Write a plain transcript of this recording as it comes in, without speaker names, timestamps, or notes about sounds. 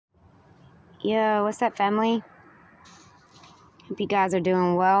Yo, what's up, family? Hope you guys are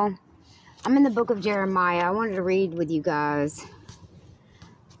doing well. I'm in the book of Jeremiah. I wanted to read with you guys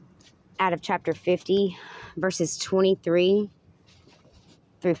out of chapter 50, verses 23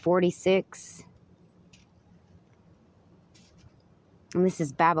 through 46. And this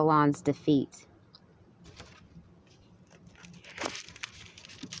is Babylon's defeat.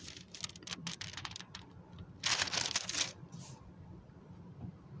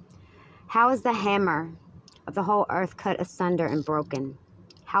 How is the hammer of the whole earth cut asunder and broken?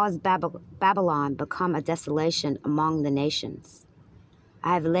 How has Babylon become a desolation among the nations?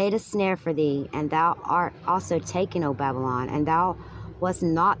 I have laid a snare for thee, and thou art also taken, O Babylon, and thou wast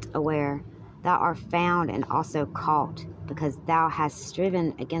not aware. Thou art found and also caught, because thou hast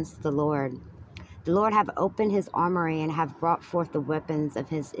striven against the Lord. The Lord have opened his armory and have brought forth the weapons of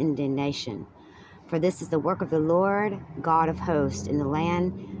his indignation. For this is the work of the Lord God of hosts in the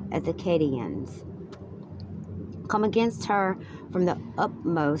land of the Chaldeans. Come against her from the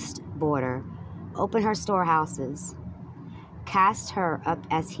utmost border. Open her storehouses. Cast her up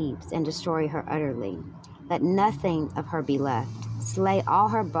as heaps and destroy her utterly. Let nothing of her be left. Slay all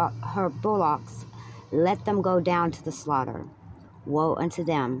her bullocks. Let them go down to the slaughter. Woe unto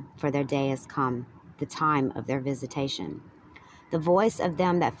them, for their day is come, the time of their visitation. The voice of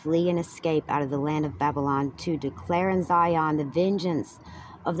them that flee and escape out of the land of Babylon, to declare in Zion the vengeance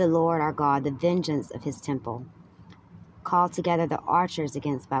of the Lord our God, the vengeance of his temple. Call together the archers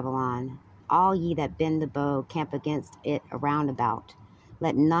against Babylon. All ye that bend the bow, camp against it around about.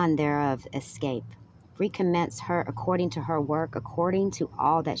 Let none thereof escape. Recommence her according to her work, according to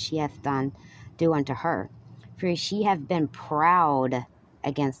all that she hath done, do unto her. For she hath been proud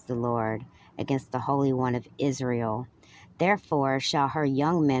against the Lord, against the Holy One of Israel. Therefore shall her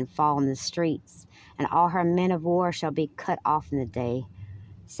young men fall in the streets, and all her men of war shall be cut off in the day,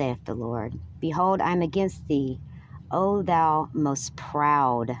 saith the Lord. Behold, I am against thee, O thou most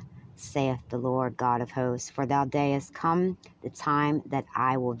proud, saith the Lord God of hosts, for thou day is come, the time that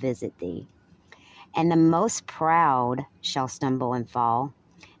I will visit thee. And the most proud shall stumble and fall,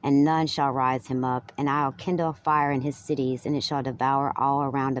 and none shall rise him up. And I'll kindle a fire in his cities, and it shall devour all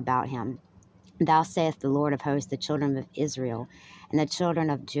around about him. Thou sayest the Lord of hosts, the children of Israel and the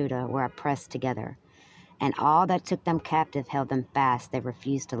children of Judah were oppressed together. And all that took them captive held them fast. They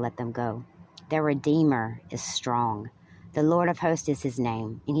refused to let them go. Their Redeemer is strong. The Lord of hosts is his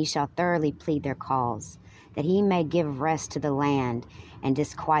name, and he shall thoroughly plead their cause, that he may give rest to the land and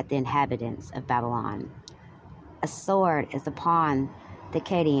disquiet the inhabitants of Babylon. A sword is upon the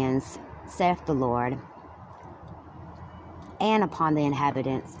Chaldeans, saith the Lord, and upon the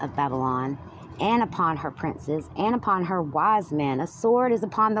inhabitants of Babylon, and upon her princes, and upon her wise men. A sword is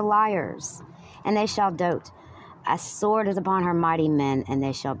upon the liars, and they shall dote. A sword is upon her mighty men, and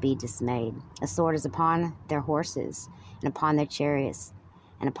they shall be dismayed. A sword is upon their horses, and upon their chariots,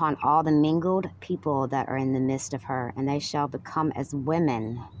 and upon all the mingled people that are in the midst of her, and they shall become as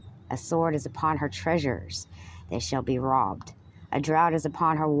women. A sword is upon her treasures, they shall be robbed. A drought is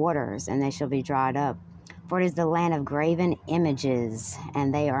upon her waters, and they shall be dried up. For it is the land of graven images,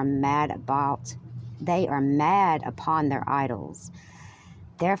 and they are mad upon their idols.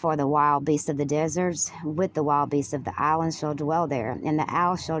 Therefore the wild beasts of the deserts with the wild beasts of the islands shall dwell there, and the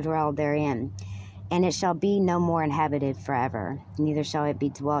owl shall dwell therein. And it shall be no more inhabited forever, neither shall it be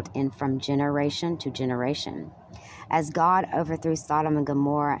dwelt in from generation to generation. As God overthrew Sodom and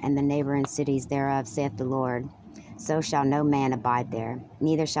Gomorrah and the neighboring cities thereof, saith the Lord, so shall no man abide there,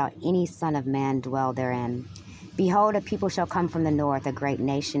 neither shall any son of man dwell therein. Behold, a people shall come from the north, a great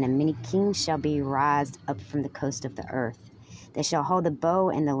nation, and many kings shall be raised up from the coast of the earth. They shall hold the bow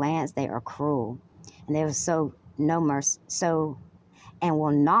and the lance, they are cruel, and they will show no mercy, and will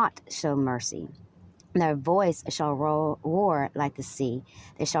not show mercy. Their voice shall roar like the sea.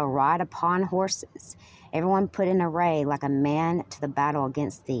 They shall ride upon horses. Everyone put in array like a man to the battle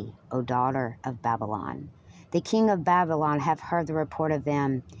against thee, O daughter of Babylon. The king of Babylon hath heard the report of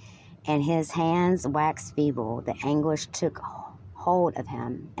them, and his hands waxed feeble. The anguish took hold of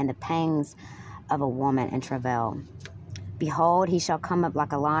him, and the pangs of a woman in travail. Behold, he shall come up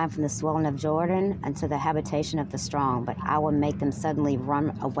like a lion from the swelling of Jordan unto the habitation of the strong, but I will make them suddenly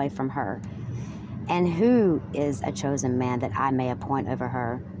run away from her. And who is a chosen man that I may appoint over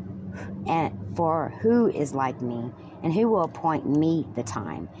her? And for who is like me? And who will appoint me the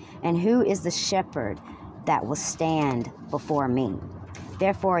time? And who is the shepherd that will stand before me?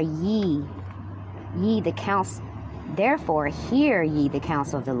 Therefore hear ye the counsel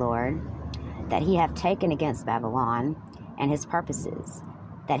of the Lord, that he hath taken against Babylon, and his purposes,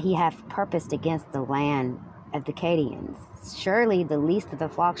 that he hath purposed against the land of the Chaldeans. Surely the least of the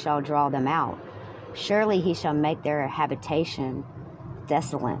flock shall draw them out. Surely he shall make their habitation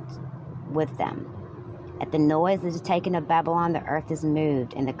desolate with them. At the noise of the taking of Babylon, the earth is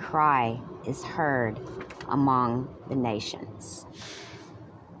moved, and the cry is heard among the nations.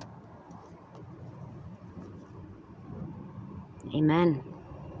 Amen.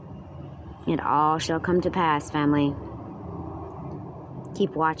 It all shall come to pass, family.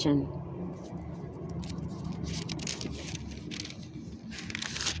 Keep watching.